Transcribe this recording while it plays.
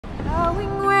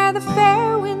the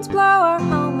fair winds blow. Our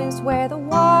home is where the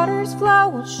waters flow.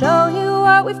 We'll show you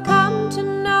what we've come to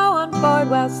know on board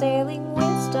while sailing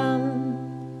wisdom.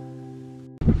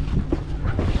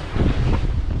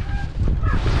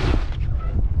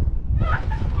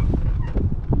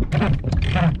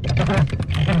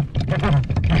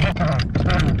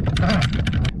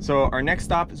 So our next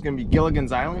stop is going to be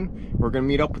Gilligan's Island. We're going to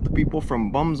meet up with the people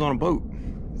from Bums on a Boat.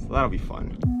 So that'll be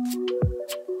fun.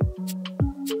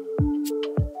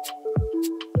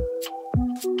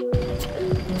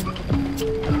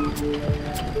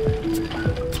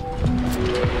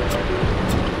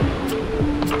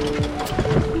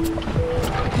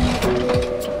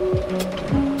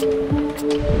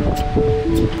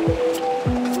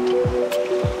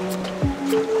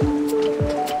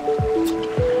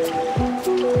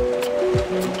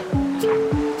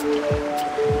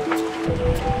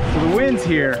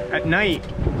 Here at night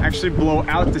actually blow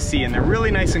out to sea, and they're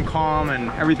really nice and calm and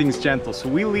everything's gentle, so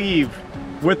we leave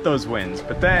with those winds.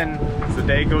 But then as the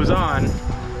day goes on,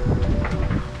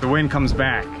 the wind comes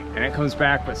back, and it comes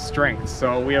back with strength.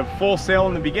 So we have full sail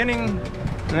in the beginning,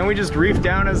 and then we just reef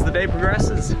down as the day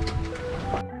progresses.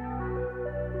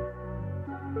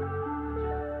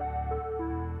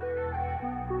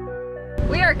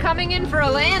 We are coming in for a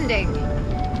landing.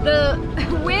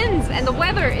 The winds and the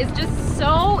weather is just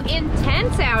so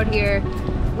intense out here.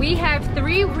 We have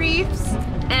 3 reefs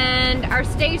and our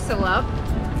staysail up,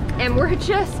 and we're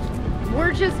just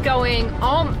going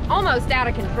almost out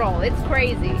of control. It's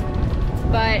crazy,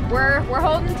 but we're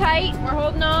holding tight, we're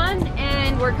holding on,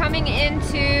 and we're coming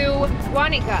into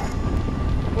Guanica.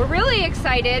 We're really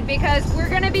excited because we're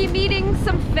gonna be meeting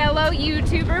some fellow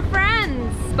YouTuber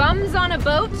friends. Bums on a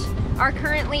Boat are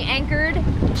currently anchored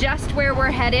just where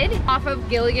we're headed, off of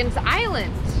Gilligan's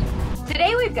Island.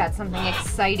 Today we've got something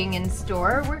exciting in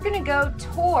store. We're gonna go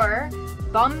tour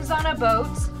Bums on a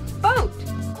Boat's boat.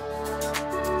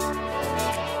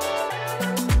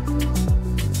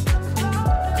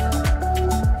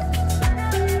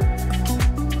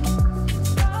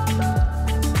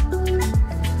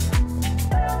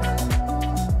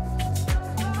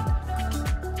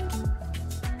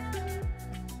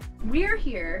 We're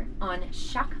here on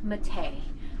Mate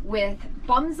with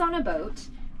Bums on a Boat,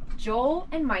 Joel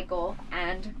and Michael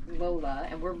and Lola,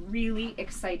 and we're really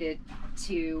excited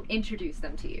to introduce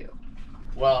them to you.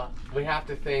 Well, we have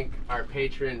to thank our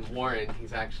patron Warren.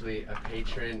 He's actually a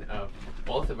patron of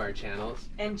both of our channels.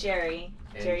 And Jerry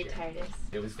Titus.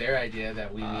 It was their idea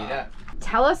that we meet up.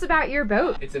 Tell us about your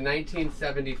boat. It's a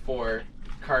 1974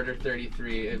 Carter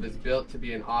 33. It was built to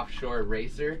be an offshore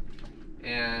racer.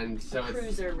 And so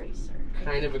Cruiser racer.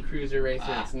 Kind of a cruiser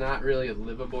racer. It's not really a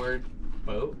liveaboard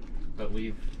boat, but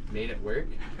we've made it work.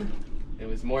 It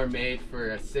was more made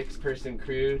for a 6-person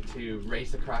crew to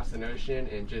race across an ocean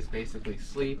and just basically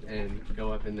sleep and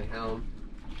go up in the helm.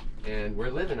 And we're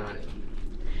living on it.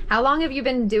 How long have you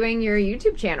been doing your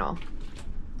YouTube channel?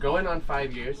 Going on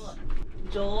 5 years.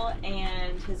 Joel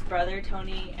and his brother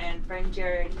Tony and friend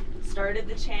Jared started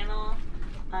the channel.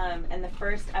 And the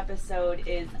first episode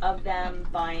is of them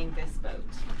buying this boat.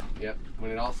 Yep,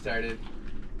 when it all started,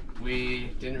 we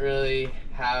didn't really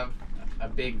have a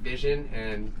big vision,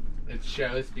 and it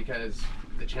shows because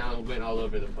the channel went all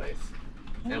over the place.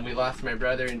 And we lost my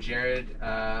brother and Jared,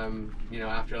 you know,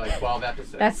 after like 12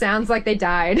 episodes. That sounds like they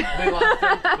died.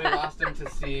 We lost them to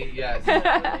sea, yes.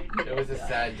 It was a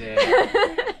sad day.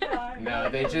 No,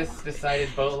 they just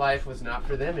decided boat life was not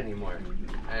for them anymore.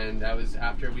 And that was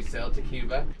after we sailed to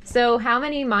Cuba. So how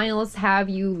many miles have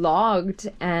you logged,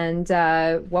 and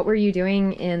what were you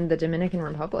doing in the Dominican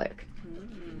Republic?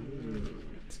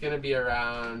 It's gonna be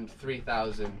around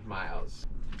 3,000 miles.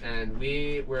 And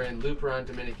we were in Luperon,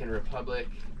 Dominican Republic.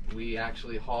 We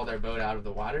actually hauled our boat out of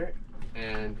the water,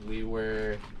 and we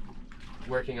were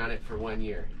working on it for 1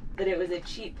 year. That it was a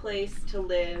cheap place to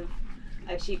live,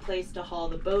 a cheap place to haul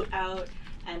the boat out,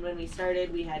 and when we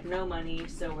started we had no money,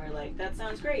 so we're like, that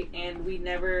sounds great. And we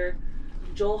never,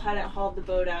 Joel hadn't hauled the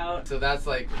boat out. So that's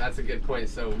a good point.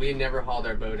 So we never hauled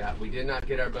our boat out. We did not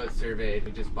get our boat surveyed.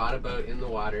 We just bought a boat in the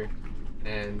water,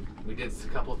 and we did a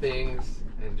couple things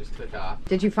and just took off.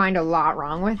 Did you find a lot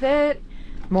wrong with it?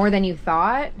 More than you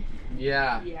thought?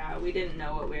 Yeah. Yeah, we didn't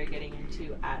know what we were getting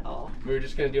into at all. We were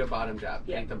just gonna do a bottom job,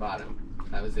 Yep. paint the bottom.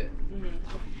 That was it.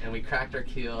 Mm-hmm. And we cracked our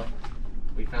keel.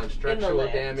 We found structural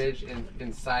damage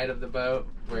inside of the boat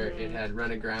where it had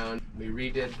run aground. We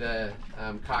redid the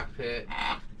cockpit.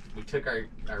 We took our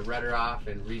rudder off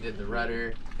and redid the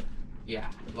rudder. Yeah,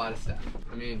 a lot of stuff.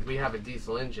 I mean, we have a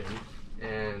diesel engine,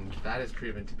 and that has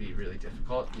proven to be really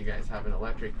difficult. You guys have an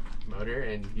electric motor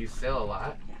and you sail a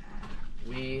lot.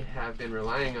 we have been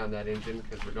relying on that engine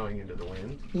because we're going into the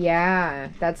wind. Yeah,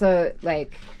 that's a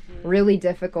like really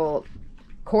difficult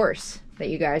course that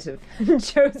you guys have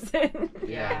chosen.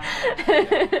 Yeah.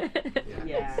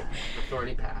 Yeah. The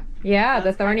thorny path. Yeah,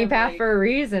 That's the thorny kind of path like- for a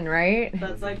reason, right?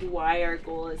 That's like why our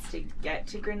goal is to get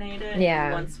to Grenada. Yeah.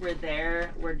 And once we're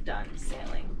there, we're done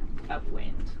sailing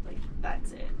upwind. Like,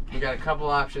 that's it. We got a couple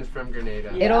options from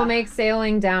Grenada. Yeah. It'll make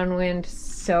sailing downwind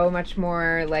so much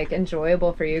more like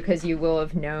enjoyable for you because you will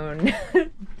have known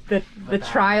the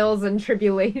trials and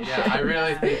tribulations. Yeah, I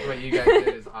really think what you guys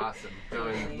did is awesome.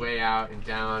 Going way out and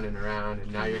down and around,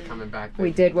 and now you're coming back.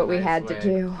 We did what we nice had way. to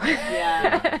do.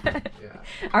 Yeah. Yeah.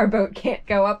 Our boat can't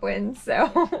go upwind, so.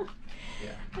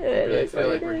 I really feel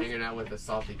like we're hanging out with a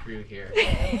salty crew here.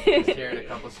 Just hearing a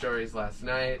couple stories last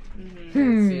night,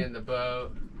 and seeing the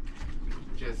boat.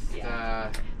 Just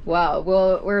Well,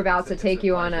 we're about to take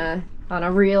you on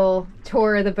a real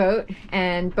tour of the boat,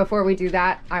 and before we do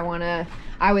that, I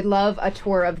would love a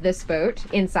tour of this boat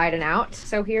inside and out.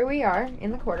 So here we are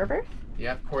in the quarter berth.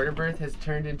 Yep, quarter berth has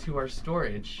turned into our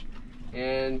storage,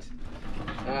 and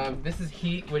this is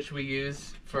heat, which we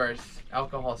use for our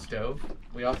alcohol stove.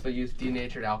 We also use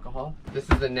denatured alcohol. This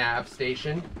is the nav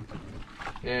station,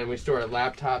 and we store our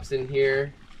laptops in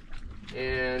here,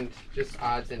 and just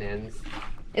odds and ends.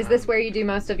 Is this where you do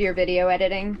most of your video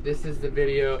editing? This is the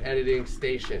video editing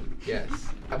station, yes.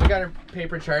 We got our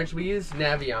paper charts. We use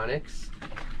Navionics,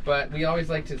 but we always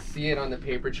like to see it on the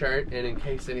paper chart, and in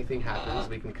case anything happens,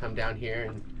 we can come down here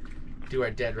and do our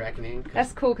dead reckoning.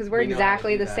 That's cool, because we're we know how to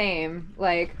exactly do the that. same.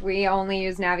 Like, we only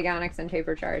use Navionics and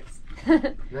paper charts.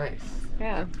 Nice.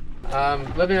 Yeah.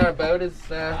 Living on a boat is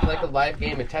like a live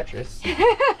game of Tetris.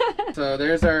 So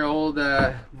there's our old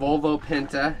Volvo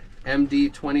Penta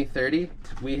MD 2030.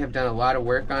 We have done a lot of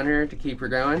work on her to keep her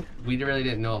going. We really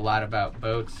didn't know a lot about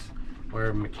boats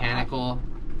or mechanical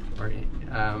or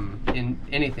in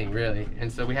anything really,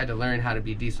 and so we had to learn how to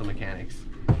be diesel mechanics.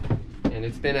 And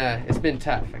it's been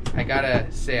tough. I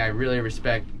gotta say, I really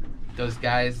respect those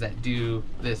guys that do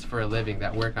this for a living,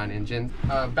 that work on engines.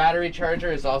 Battery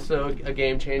charger is also a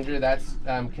game changer. That's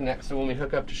so when we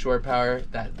hook up to shore power,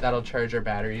 that'll charge our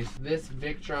batteries. This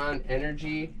Victron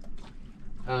Energy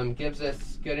gives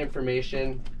us good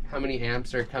information, how many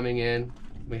amps are coming in.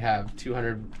 We have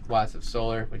 200 watts of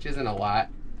solar, which isn't a lot,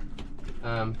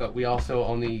 but we also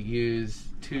only use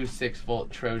 2 6-volt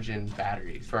Trojan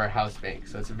batteries for our house bank,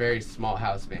 so it's a very small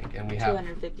house bank, and we have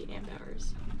 250 amp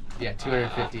hours. Yeah,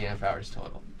 250 amp hours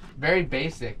total. Very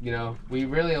basic, you know. We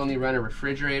really only run a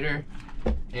refrigerator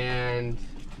and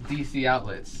DC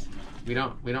outlets. We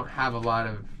don't have a lot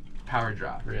of power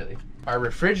draw really. Our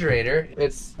refrigerator,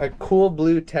 it's a Cool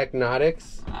Blue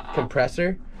Technotics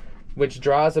compressor, which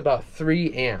draws about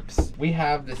 3 amps. We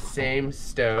have the same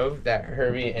stove that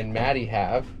Herbie and Maddie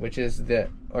have, which is the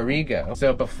Origo.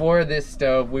 So before this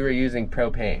stove, we were using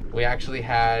propane. We actually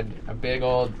had a big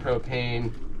old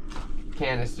propane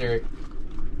canister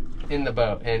in the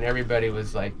boat, and everybody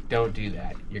was like, don't do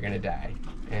that, you're gonna die.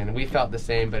 And we felt the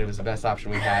same, but it was the best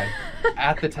option we had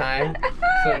at the time.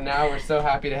 So now we're so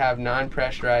happy to have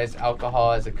non-pressurized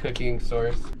alcohol as a cooking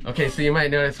source. Okay, so you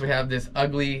might notice we have this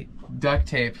ugly duct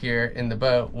tape here in the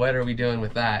boat. What are we doing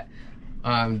with that?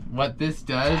 What this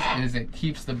does is it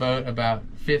keeps the boat about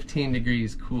 15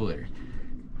 degrees cooler.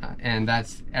 And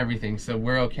that's everything. So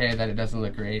we're okay that it doesn't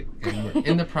look great. And we're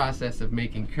in the process of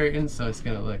making curtains, so it's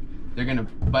gonna look, they're gonna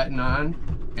button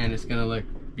on, and it's gonna look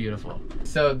beautiful.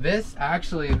 So this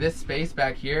space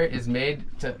back here is made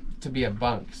to be a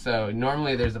bunk. So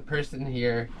normally there's a person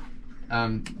here.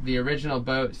 The original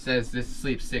boat says this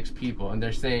sleeps 6 people, and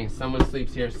they're saying someone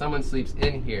sleeps here, someone sleeps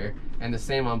in here, and the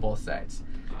same on both sides.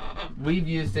 We've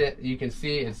used it, you can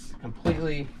see it's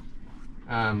completely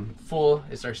full.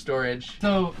 It's our storage.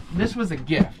 So this was a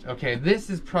gift, okay? This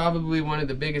is probably one of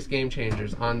the biggest game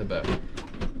changers on the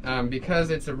boat, because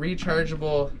it's a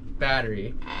rechargeable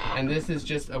battery, and this is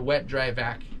just a wet dry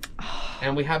vac.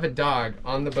 And we have a dog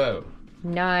on the boat.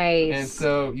 Nice. And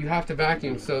so you have to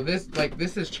vacuum. So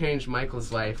this has changed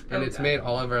Michael's life, and it's made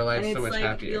all of our lives And so much it's like,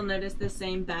 happier. you'll notice the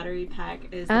same battery pack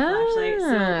as the flashlight. So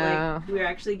like, we were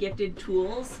actually gifted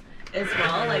tools as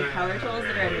well, like power tools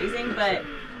that are amazing, but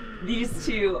these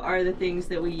two are the things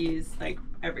that we use like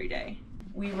every day.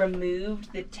 We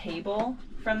removed the table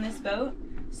from this boat,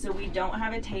 so we don't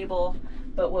have a table,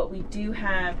 but what we do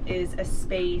have is a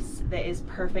space that is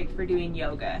perfect for doing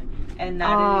yoga, and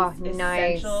that is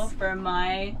essential for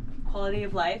my quality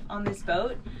of life on this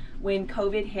boat. When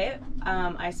COVID hit,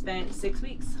 I spent 6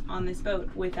 weeks on this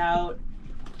boat without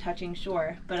touching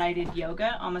shore, but I did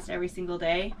yoga almost every single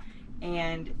day,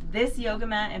 and this yoga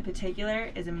mat in particular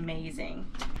is amazing.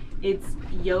 It's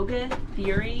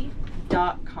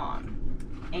yogatheory.com.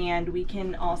 And we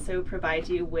can also provide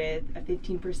you with a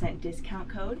 15% discount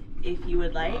code if you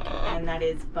would like, and that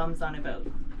is Bums on a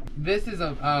Boat. This is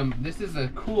a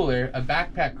cooler, a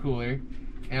backpack cooler,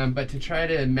 but to try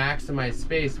to maximize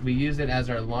space, we use it as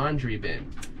our laundry bin.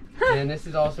 And this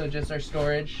is also just our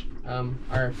storage,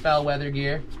 our foul weather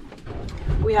gear.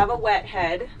 We have a wet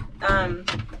head.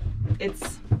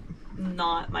 It's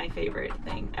not my favorite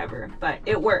thing ever, but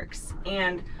it works.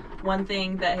 And one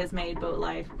thing that has made boat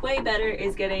life way better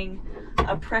is getting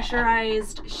a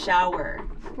pressurized shower.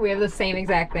 We have the same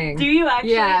exact thing. Do you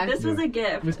actually? Yeah. This was a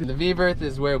gift. The V-berth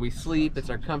is where we sleep. It's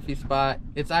our comfy spot.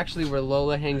 It's actually where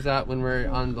Lola hangs out when we're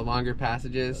on the longer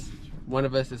passages. One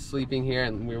of us is sleeping here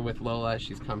and we're with Lola.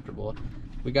 She's comfortable.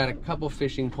 We got a couple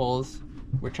fishing poles.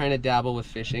 We're trying to dabble with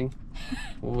fishing.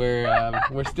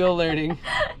 We're still learning.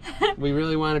 We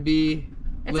really want to be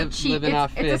living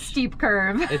off fish. It's a steep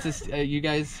curve. It's you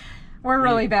guys. We're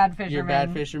really bad fishermen. You're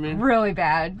bad fishermen? Really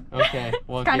bad. Okay.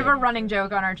 Well, it's kind of a running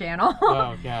joke on our channel.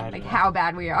 Oh, God. Like how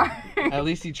bad we are. At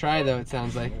least you try, though, it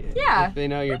sounds like. Yeah. If they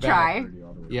know you're bad. Try.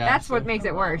 Yeah. That's what makes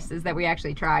it worse, is that we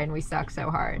actually try and we suck so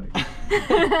hard.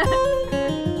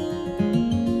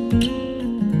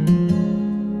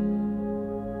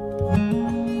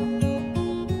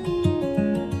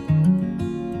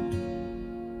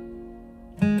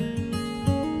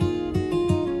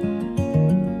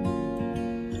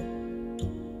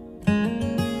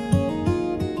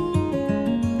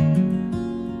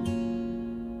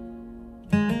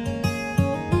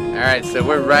 Alright, so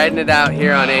we're riding it out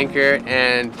here on anchor,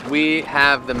 and we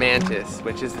have the Mantis,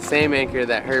 which is the same anchor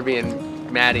that Herbie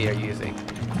and Maddie are using.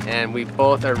 And we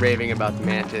both are raving about the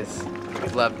Mantis. We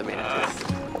love the Mantis.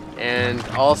 And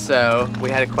also,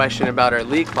 we had a question about our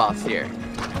lee cloths here.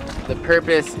 The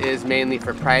purpose is mainly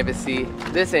for privacy.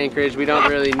 This anchorage, we don't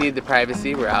really need the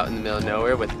privacy. We're out in the middle of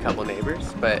nowhere with a couple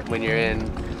neighbors. But when you're in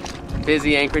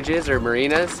busy anchorages or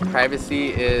marinas, privacy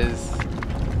is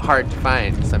hard to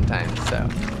find sometimes, so.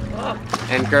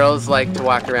 And girls like to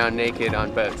walk around naked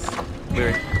on boats.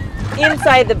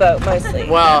 Inside the boat, mostly.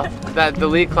 Well, the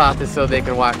lee cloth is so they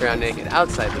can walk around naked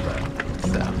outside the boat,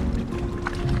 so.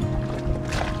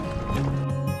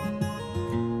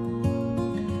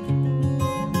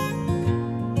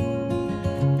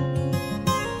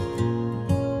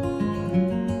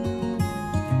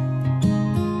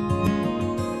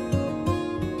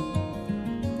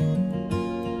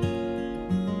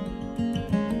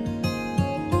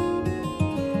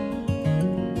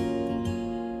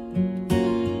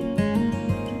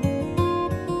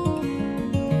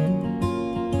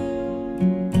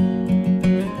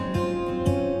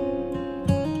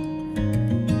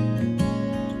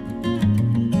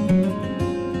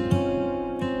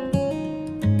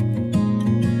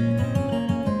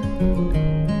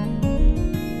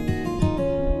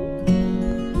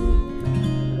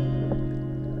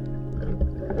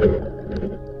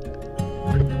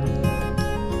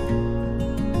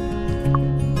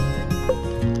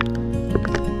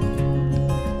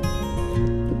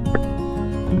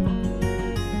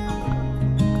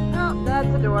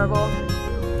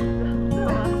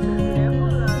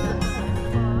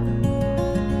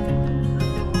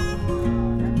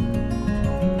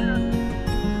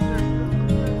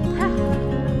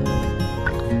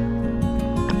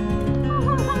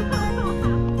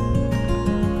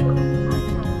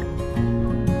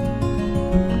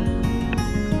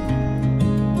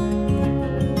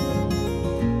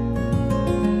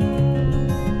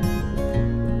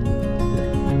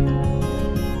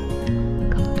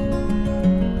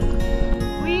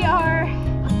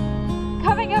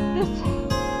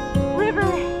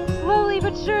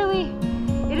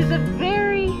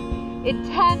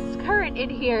 Intense current in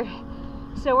here,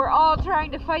 so we're all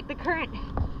trying to fight the current.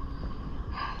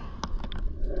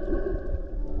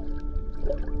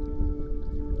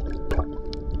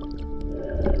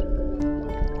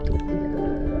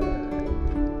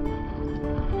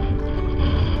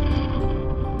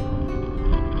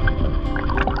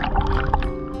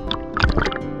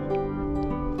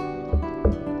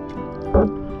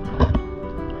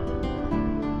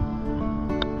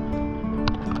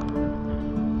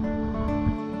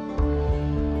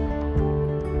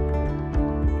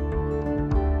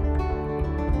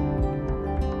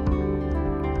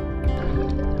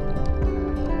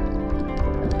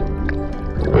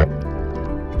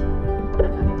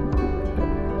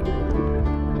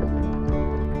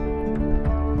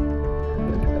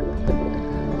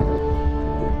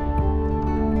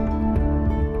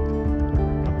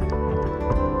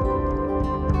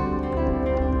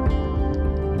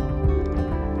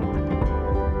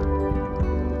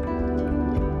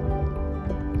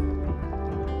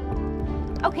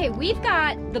 Okay, we've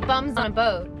got the bums on a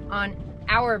boat on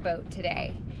our boat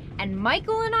today. And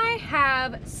Michael and I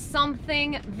have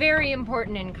something very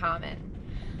important in common.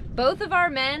 Both of our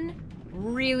men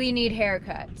really need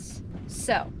haircuts.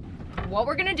 So, what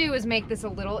we're gonna do is make this a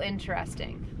little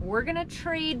interesting. We're gonna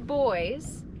trade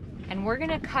boys, and we're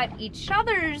gonna cut each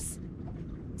other's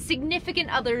significant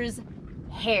other's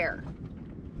hair.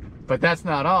 But that's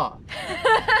not all.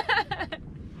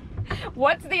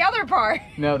 What's the other part?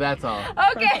 No, that's all.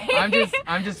 Okay. I'm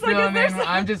just filling in.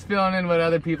 I'm just filling in what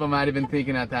other people might have been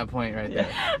thinking at that point right there.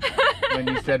 When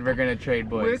you said we're gonna trade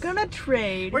boys. We're gonna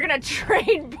trade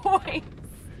boys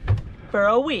for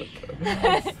a week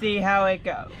and see how it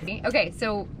goes. Okay,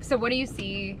 so what do you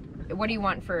see? What do you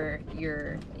want for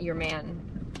your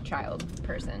man-child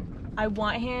person? I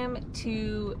want him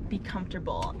to be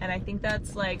comfortable, and I think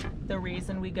that's like the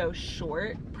reason we go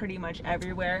short pretty much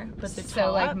everywhere. But the so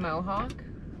top, like mohawk,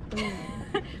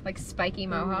 like spiky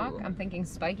mohawk. Ooh. I'm thinking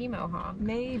spiky mohawk.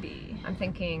 Maybe. I'm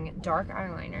thinking dark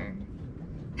eyeliner.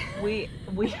 We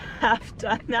have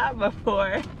done that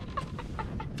before.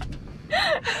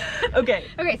 Okay.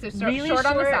 Okay, so Really short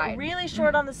on the side. Really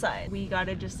short on the side. We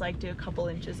gotta just like do a couple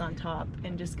inches on top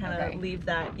and just kind of leave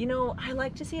that. You know, I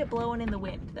like to see it blowing in the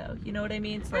wind though. You know what I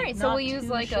mean? It's like Alright, so we'll use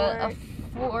like short. a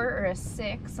 4 or a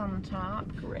 6 on the top.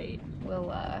 Great.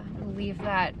 We'll leave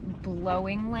that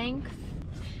blowing length.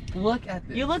 Look at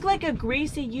this. You look like a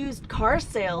greasy used car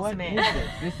salesman. What is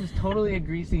this? This is totally a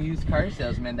greasy used car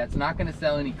salesman that's not going to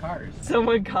sell any cars.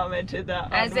 Someone commented that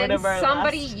on As one in of our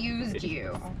somebody last... used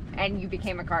you and you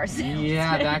became a car salesman.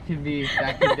 Yeah, that could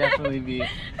definitely be.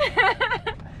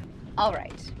 All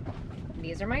right,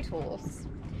 these are my tools.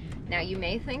 Now you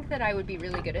may think that I would be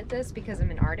really good at this because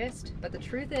I'm an artist, but the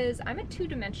truth is I'm a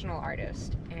two-dimensional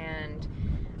artist, and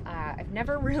I've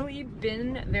never really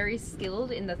been very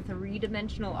skilled in the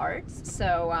three-dimensional arts,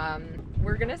 so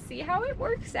we're gonna see how it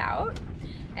works out.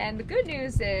 And the good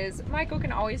news is Michael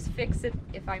can always fix it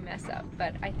if I mess up,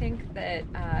 but I think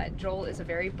that Joel is a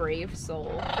very brave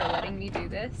soul for letting me do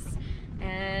this,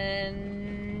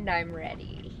 and I'm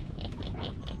ready.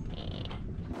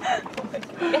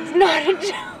 It's not a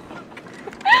joke.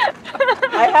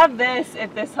 I have this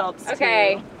if this helps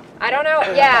Okay, too. I don't know.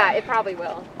 Yeah, it probably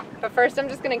will. But first I'm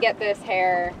just gonna get this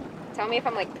hair. Tell me if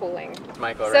I'm like pulling.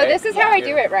 Michael, So right? this is how I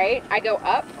do it, right? I go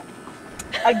up.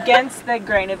 Against the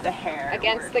grain of the hair.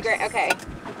 Against the grain, okay.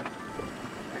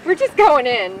 We're just going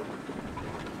in.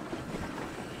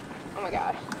 Oh my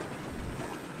god.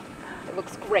 It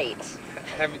looks great.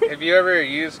 Have you ever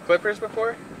used clippers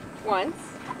before? Once.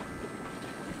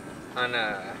 On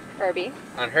Herbie.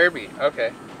 on Herbie, okay.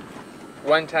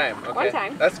 One time, okay. One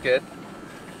time. That's good.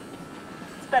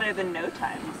 It's better than no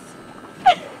times.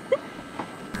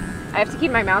 I have to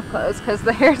keep my mouth closed because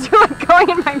the hairs are like going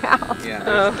in my mouth.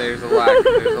 Yeah, there's a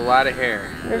lot of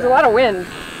hair. There's a lot of wind.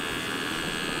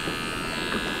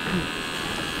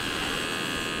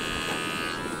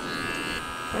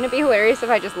 Wouldn't it be hilarious if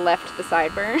I just left the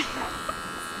sideburn?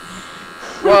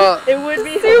 Well, It would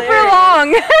be Super hilarious.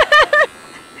 long.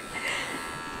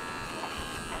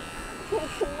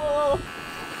 Cool.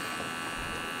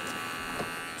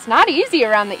 It's not easy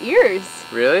around the ears.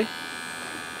 really?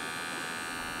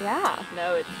 Yeah.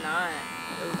 No, it's not.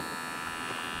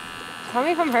 Tell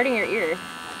me if I'm hurting your ear.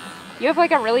 You have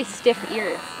like a really stiff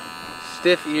ear.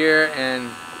 Stiff ear,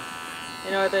 and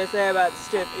You know what they say about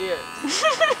stiff ears?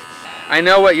 I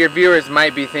know what your viewers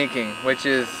might be thinking, which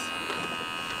is,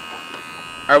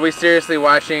 are we seriously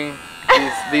watching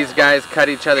these guys cut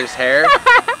each other's hair?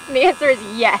 The answer is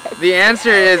yes. The answer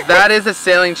is that is a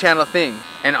sailing channel thing,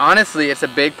 and honestly, it's a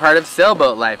big part of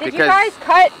sailboat life. Did because you guys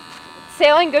cut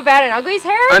Sailing Good, Bad, and Ugly's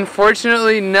hair?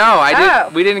 unfortunately, no,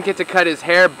 we didn't get to cut his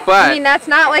hair, but I mean, that's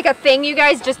not like a thing you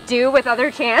guys just do with other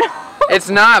channels. it's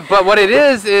not. But what it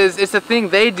is it's a thing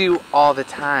they do all the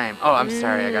time. Oh, I'm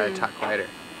sorry, I gotta talk quieter.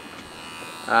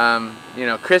 You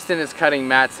know, Kristen is cutting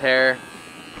Matt's hair.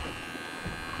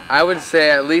 I would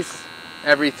say at least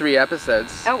every 3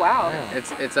 episodes. Oh wow.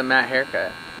 It's a Matt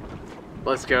haircut.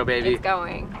 Let's go, baby. It's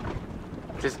going.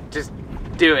 Just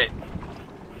do it.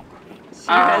 She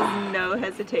has no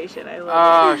hesitation. I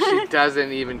love it. Oh, she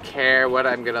doesn't even care what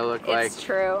I'm gonna look like. It's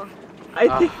true. I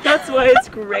think that's why it's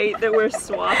great that we're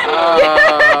swapping.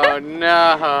 Oh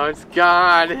no, it's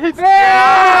gone. It's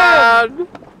gone.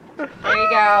 There you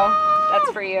go.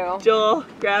 That's for you. Joel,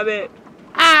 grab it.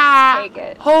 Take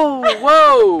it. Oh,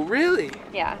 whoa, really?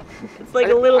 Yeah. It's like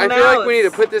a little I mouse. feel like we need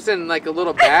to put this in like a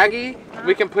little baggie.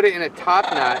 We can put it in a top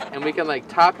knot, and we can like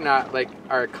top knot like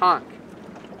our conch.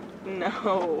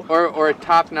 No. Or a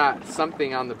top knot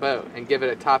something on the boat and give it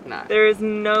a top knot. There is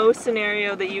no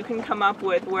scenario that you can come up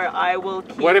with where I will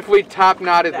keep. What if we top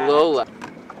knotted that. Lola?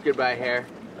 Goodbye, hair.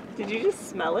 Did you just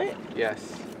smell it?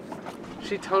 Yes.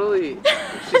 She's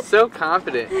so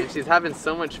confident and she's having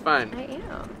so much fun. I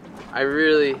am. I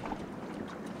really,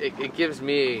 it gives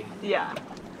me. Yeah.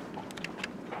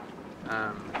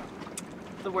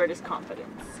 The word is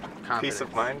confidence. Peace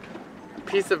of mind.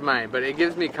 Peace of mind, but it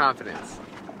gives me confidence.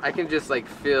 I can just like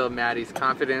feel Maddie's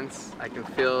confidence. I can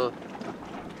feel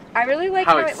I really like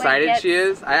how how excited it, like, she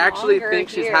is. I actually longer think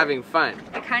she's here. having fun.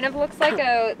 It kind of looks like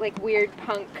a weird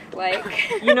punk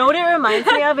You know what it reminds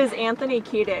me of is Anthony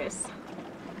Kiedis.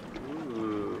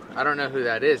 Ooh, I don't know who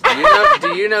that is. Do you know?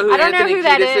 Do you know who I don't Anthony know who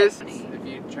that Kiedis is. If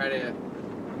you try to.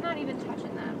 I'm not even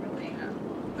touching that really. Yeah,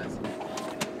 that's...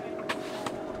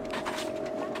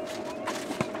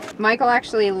 Michael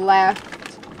actually left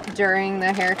during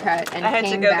the haircut and I had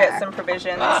to came go back. get some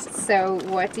provisions. So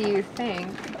what do you think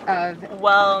of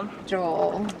Well,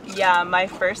 Joel? yeah, my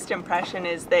first impression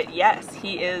is that yes,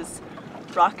 he is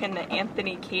rocking the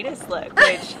Anthony Kiedis look,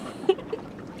 which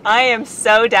I am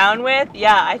so down with.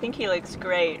 Yeah, I think he looks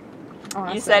great.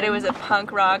 Awesome. You said it was a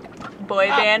punk rock boy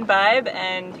band vibe,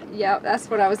 and Yep, that's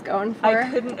what I was going for. I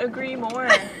couldn't agree more.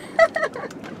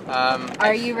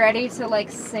 Are you ready to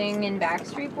like sing in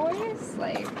Backstreet Boys?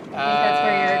 Like, I think that's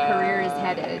where your career is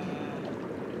headed.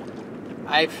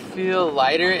 I feel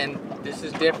lighter, and this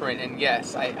is different. And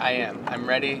yes, I am. I'm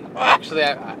ready. Actually,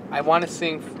 I want to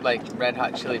sing like Red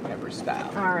Hot Chili Peppers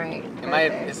style. All right.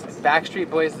 Is Backstreet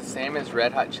Boys the same as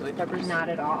Red Hot Chili Peppers? Not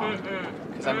at all.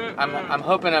 Because I'm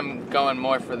hoping I'm going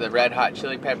more for the Red Hot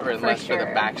Chili Pepper and less for the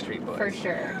Backstreet Boys. For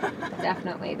sure,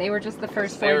 definitely. They were just the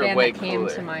first They boy were band way that came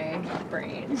cooler. to my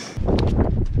brain.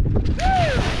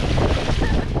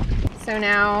 So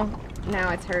now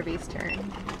it's Herbie's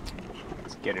turn.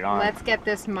 Let's get it on. Let's get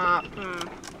this mop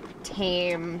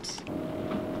tamed.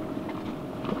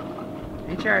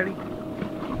 Hey, Charlie.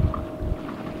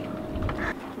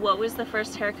 What was the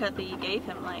first haircut that you gave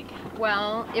him like?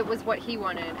 Well, it was what he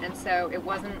wanted, and so it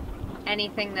wasn't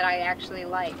anything that I actually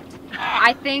liked.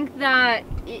 I think that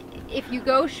if you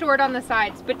go short on the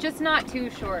sides, but just not too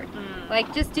short,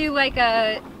 like just do like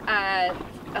a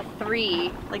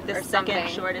 3, Like the or second something.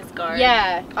 shortest guard?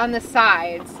 Yeah, on the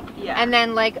sides. Yeah. And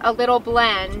then like a little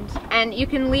blend, and you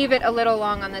can leave it a little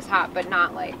long on the top, but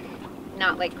not like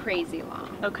crazy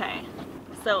long. Okay.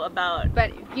 So about...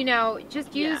 But you know,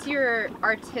 just use your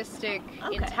artistic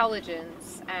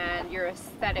intelligence and your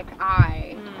aesthetic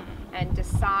eye and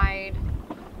decide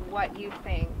what you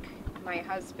think my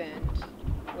husband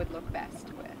would look best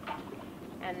with,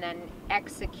 and then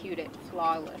execute it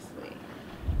flawlessly.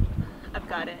 I've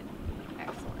got it.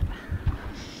 Excellent.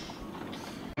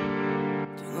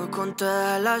 Tengo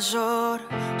contadas las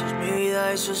horas, tú es mi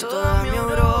vida, eso es toda mi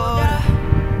aurora.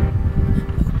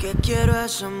 Lo que quiero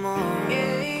es amor,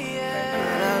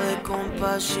 nada de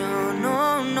compasión,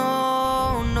 no,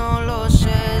 no, no lo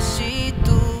sé si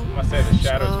tú Must say the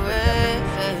shadows lo pretty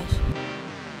good. ves.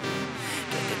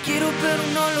 Que te quiero pero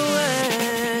no lo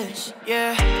ves,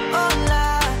 yeah.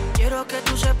 Hola, quiero que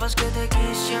tú sepas que te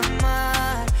quise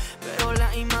amar, pero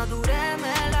la inmadurez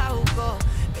me la jugó.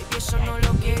 Baby, eso no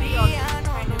lo quería,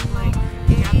 no, no, no.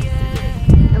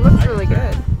 It looks really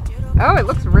good. Oh, it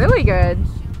looks really good.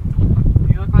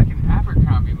 You look like an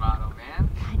Abercrombie model, man.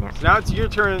 So now it's your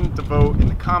turn to vote in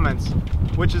the comments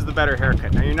which is the better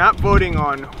haircut. Now you're not voting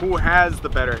on who has the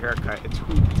better haircut, it's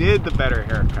who did the better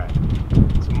haircut.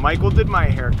 So Michael did my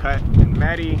haircut and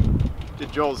Maddie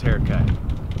did Joel's haircut.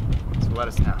 So let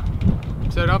us know.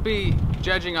 So don't be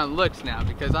judging on looks now,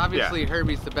 because obviously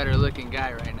Herbie's the better looking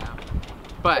guy right now.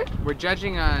 But we're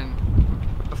judging on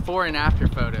before and after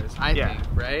photos, I think,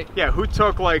 right? Yeah, who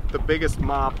took like the biggest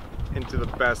mop into the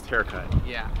best haircut?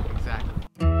 Yeah, exactly.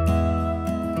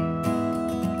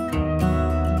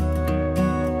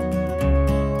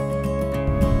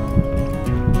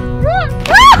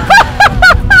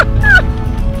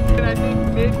 And I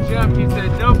think mid-jump he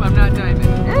said, nope, I'm not diving.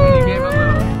 And he gave a little...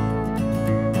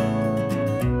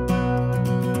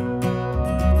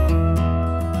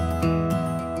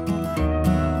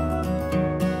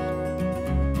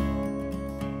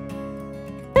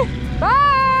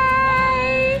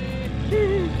 Bye!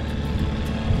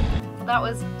 That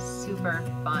was super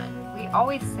fun. We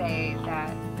always say that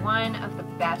one of the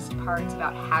best parts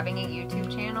about having a YouTube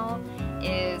channel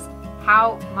is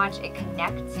how much it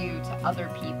connects you to other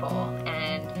people,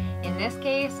 and in this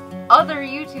case, other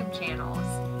YouTube channels.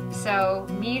 So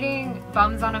meeting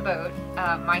Bums on a Boat,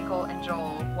 Michael and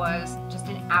Joel, was just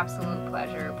an absolute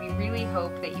pleasure. We really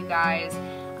hope that you guys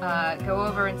go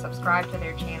over and subscribe to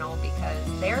their channel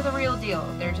because they're the real deal.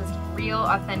 They're just real,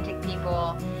 authentic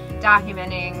people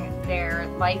documenting their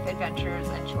life adventures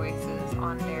and choices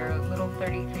on their little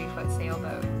 33-foot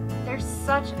sailboat. They're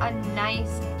such a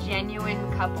nice,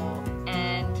 genuine couple,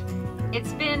 and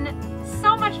it's been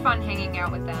so much fun hanging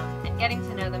out with them and getting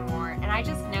to know them more, and I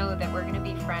just know that we're going to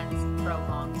be friends for a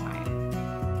long time.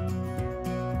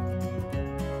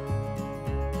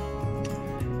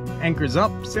 Anchors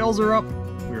up, sails are up,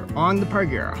 we're on the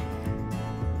Parguera.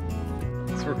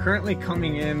 So we're currently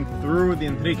coming in through the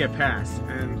Enrique Pass,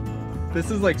 and this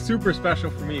is like super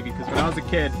special for me because when I was a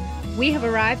kid, we have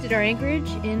arrived at our anchorage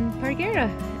in Parguera,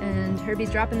 and Herbie's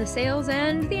dropping the sails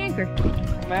and the anchor.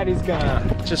 Maddie's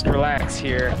gonna just relax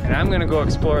here, and I'm gonna go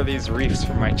explore these reefs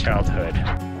from my childhood.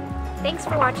 Thanks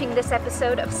for watching this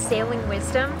episode of Sailing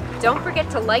Wisdom. Don't forget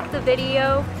to like the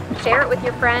video, share it with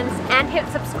your friends, and hit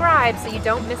subscribe so you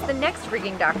don't miss the next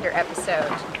Rigging Doctor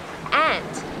episode.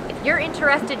 And if you're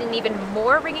interested in even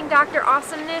more Rigging Doctor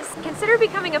awesomeness, consider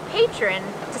becoming a patron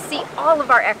to see all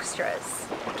of our extras.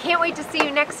 Can't wait to see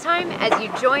you next time as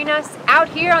you join us out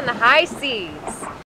here on the high seas.